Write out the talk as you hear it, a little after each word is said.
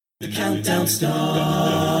The countdown starts.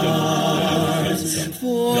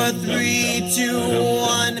 4, 3, 2,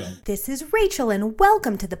 1. This is Rachel, and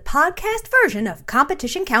welcome to the podcast version of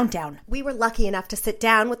Competition Countdown. We were lucky enough to sit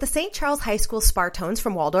down with the St. Charles High School Spartones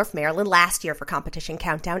from Waldorf, Maryland last year for Competition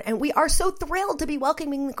Countdown, and we are so thrilled to be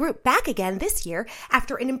welcoming the group back again this year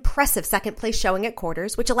after an impressive second place showing at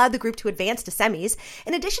quarters, which allowed the group to advance to semis,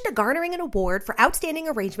 in addition to garnering an award for outstanding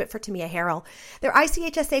arrangement for Tamia Harrell. Their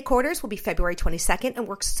ICHSA quarters will be February 22nd, and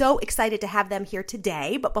we're so excited to have them here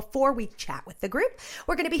today. But before we chat with the group,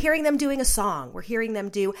 we're going to be hearing them doing a song. We're hearing them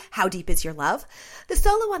do How Deep Is Your Love? The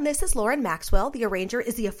solo on this is Lauren Maxwell. The arranger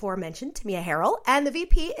is the aforementioned Tamia Harrell, and the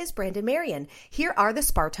VP is Brandon Marion. Here are the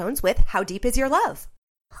Spartones with How Deep Is Your Love?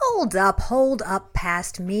 Hold up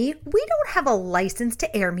past me. We don't have a license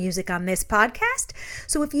to air music on this podcast.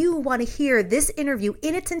 So if you want to hear this interview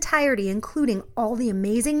in its entirety, including all the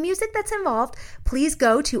amazing music that's involved, please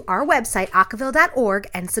go to our website, acaville.org,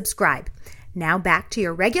 and subscribe. Now back to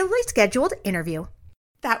your regularly scheduled interview.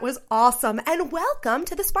 That was awesome. And welcome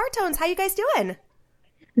to the Spartones. How you guys doing?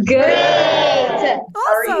 Good.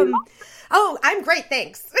 Awesome. Oh, I'm great.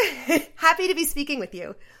 Thanks. Happy to be speaking with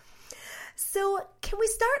you. So can we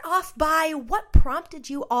start off by what prompted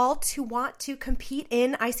you all to want to compete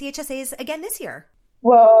in ICHSAs again this year?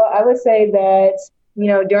 Well, I would say that,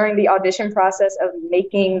 during the audition process of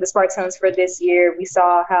making the Spartones for this year, we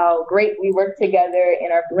saw how great we worked together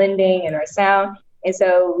in our blending and our sound. And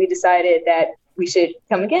so we decided that we should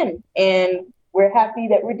come again. And we're happy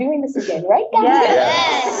that we're doing this again, right, guys?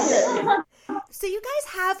 Yes. So you guys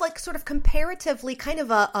have sort of comparatively kind of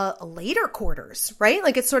a later quarters, right?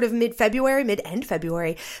 Like it's sort of mid-February, mid-end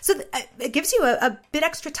February. So it gives you a bit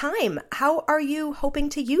extra time. How are you hoping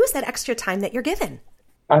to use that extra time that you're given?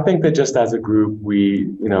 I think that just as a group, we,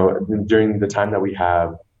 during the time that we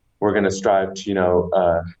have, we're going to strive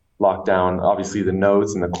to, lock down obviously the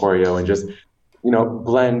notes and the choreo and just,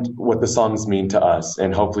 blend what the songs mean to us.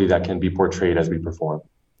 And hopefully that can be portrayed as we perform.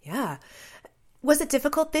 Yeah. Was it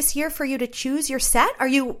difficult this year for you to choose your set? Are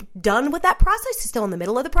you done with that process? Still in the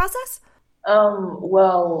middle of the process?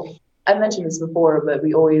 Well, I mentioned this before, but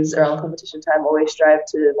we always, around competition time, always strive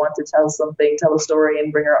to want to tell a story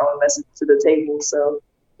and bring our own message to the table. So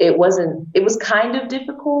it was kind of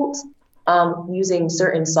difficult using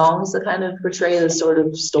certain songs to kind of portray the sort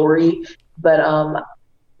of story, but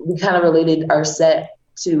we kind of related our set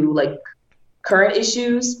to current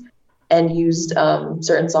issues and used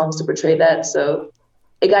certain songs to portray that. So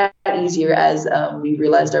it got easier as we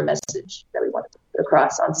realized our message that we wanted to put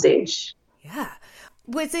across on stage. Yeah.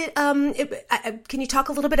 Was it, can you talk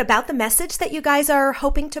a little bit about the message that you guys are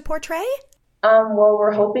hoping to portray? Well,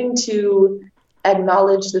 we're hoping to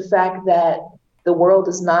acknowledge the fact that the world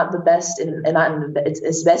is not the best and not in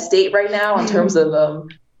its best state right now in terms of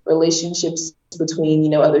relationships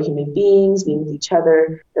between, other human beings, being with each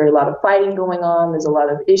other. There's a lot of fighting going on. There's a lot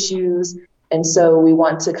of issues. And so we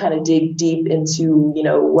want to kind of dig deep into,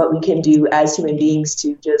 what we can do as human beings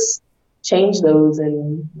to just change those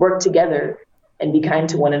and work together and be kind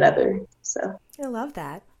to one another. So I love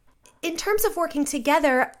that. In terms of working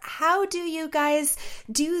together, how do you guys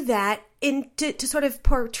do that to sort of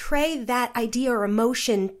portray that idea or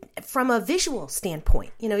emotion from a visual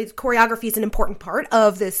standpoint? Choreography is an important part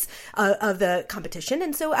of this, of the competition.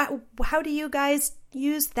 And so how do you guys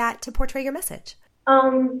use that to portray your message?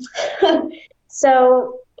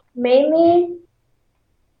 So mainly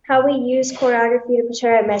how we use choreography to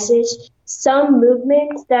portray our message, some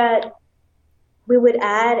movements that we would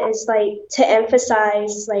add is to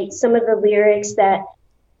emphasize some of the lyrics that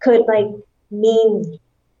could mean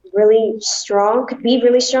really strong, could be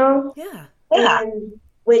really strong. Yeah. And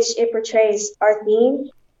which it portrays our theme.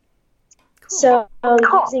 Cool. So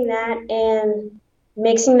using that and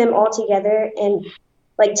mixing them all together and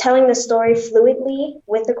telling the story fluidly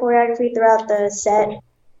with the choreography throughout the set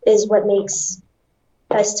is what makes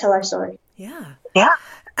us tell our story. Yeah. Yeah.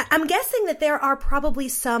 I'm guessing that there are probably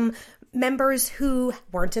some members who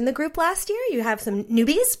weren't in the group last year. You have some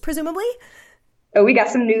newbies, presumably? Oh, we got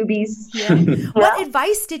some newbies. Yeah. What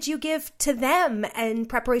advice did you give to them in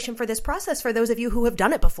preparation for this process for those of you who have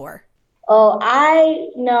done it before? Oh, I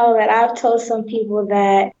know that I've told some people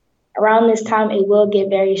that around this time it will get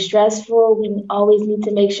very stressful. We always need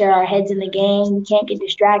to make sure our head's in the game. We can't get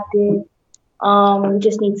distracted. We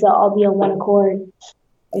just need to all be on one accord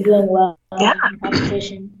and doing well in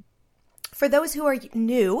competition. For those who are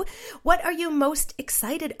new, what are you most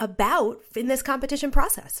excited about in this competition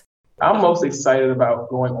process? I'm most excited about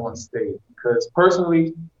going on stage because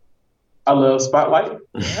personally, I love Spotlight.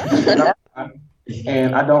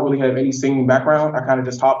 And I don't really have any singing background. I kind of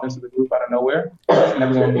just hopped into the group out of nowhere, and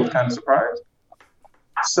everyone was kind of surprised.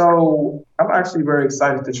 So I'm actually very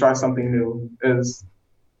excited to try something new, as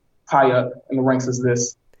high up in the ranks as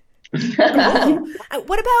this.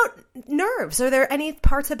 What about nerves? Are there any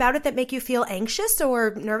parts about it that make you feel anxious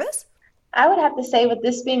or nervous? I would have to say, with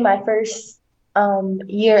this being my first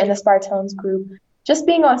year in the Spartones group, just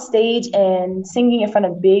being on stage and singing in front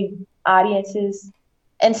of big audiences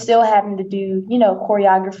and still having to do,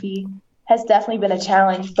 choreography has definitely been a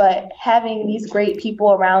challenge. But having these great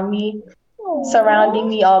people around me, surrounding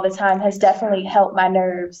me all the time, has definitely helped my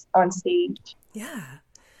nerves on stage. Yeah.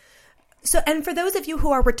 So, and for those of you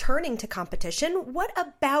who are returning to competition, what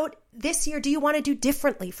about this year do you want to do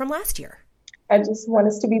differently from last year? I just want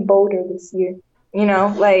us to be bolder this year.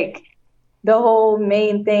 The whole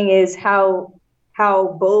main thing is how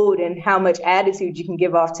bold and how much attitude you can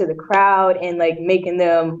give off to the crowd and making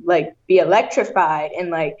them be electrified.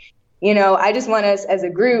 And I just want us as a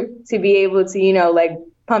group to be able to,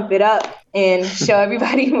 pump it up and show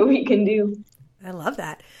everybody what we can do. I love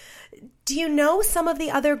that. Do you know some of the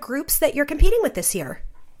other groups that you're competing with this year?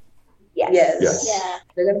 Yes. Yeah.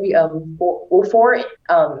 They're going to be four,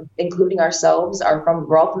 including ourselves,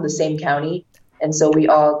 we're all from the same county, and so we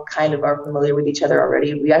all kind of are familiar with each other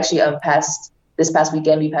already. We actually this past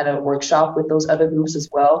weekend we've had a workshop with those other groups as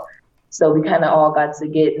well, so we kind of all got to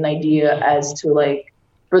get an idea as to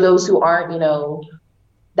for those who aren't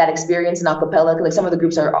that experienced in a cappella, because some of the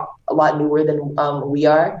groups are a lot newer than we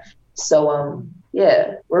are. So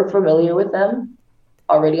yeah, we're familiar with them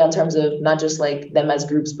already in terms of not just them as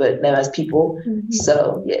groups, but them as people. Mm-hmm.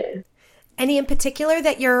 So yeah. Any in particular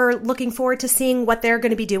that you're looking forward to seeing what they're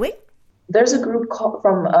going to be doing? There's a group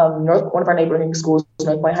from one of our neighboring schools,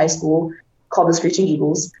 North Point High School, called the Screeching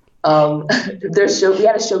Eagles. We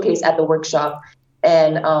had a showcase at the workshop,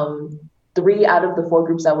 and 3 out of the 4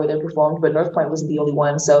 groups that were there performed, but North Point wasn't the only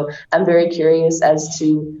one. So I'm very curious as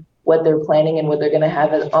to what they're planning and what they're going to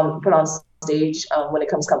have put on stage when it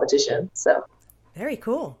comes to competition. So very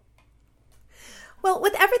cool. Well,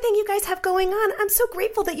 with everything you guys have going on, I'm so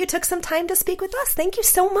grateful that you took some time to speak with us. Thank you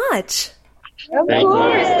so much. Of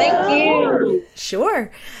course. Thank you.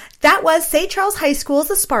 Sure. That was St. Charles High School's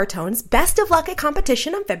The Spartones. Best of luck at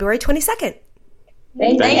competition on February 22nd.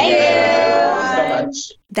 Thank you so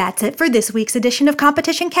much. That's it for this week's edition of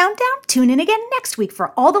Competition Countdown. Tune in again next week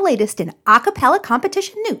for all the latest in a cappella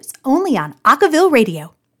competition news, only on Acaville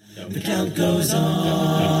Radio. The count goes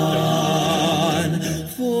on.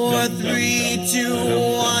 4, 3, 2,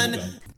 1.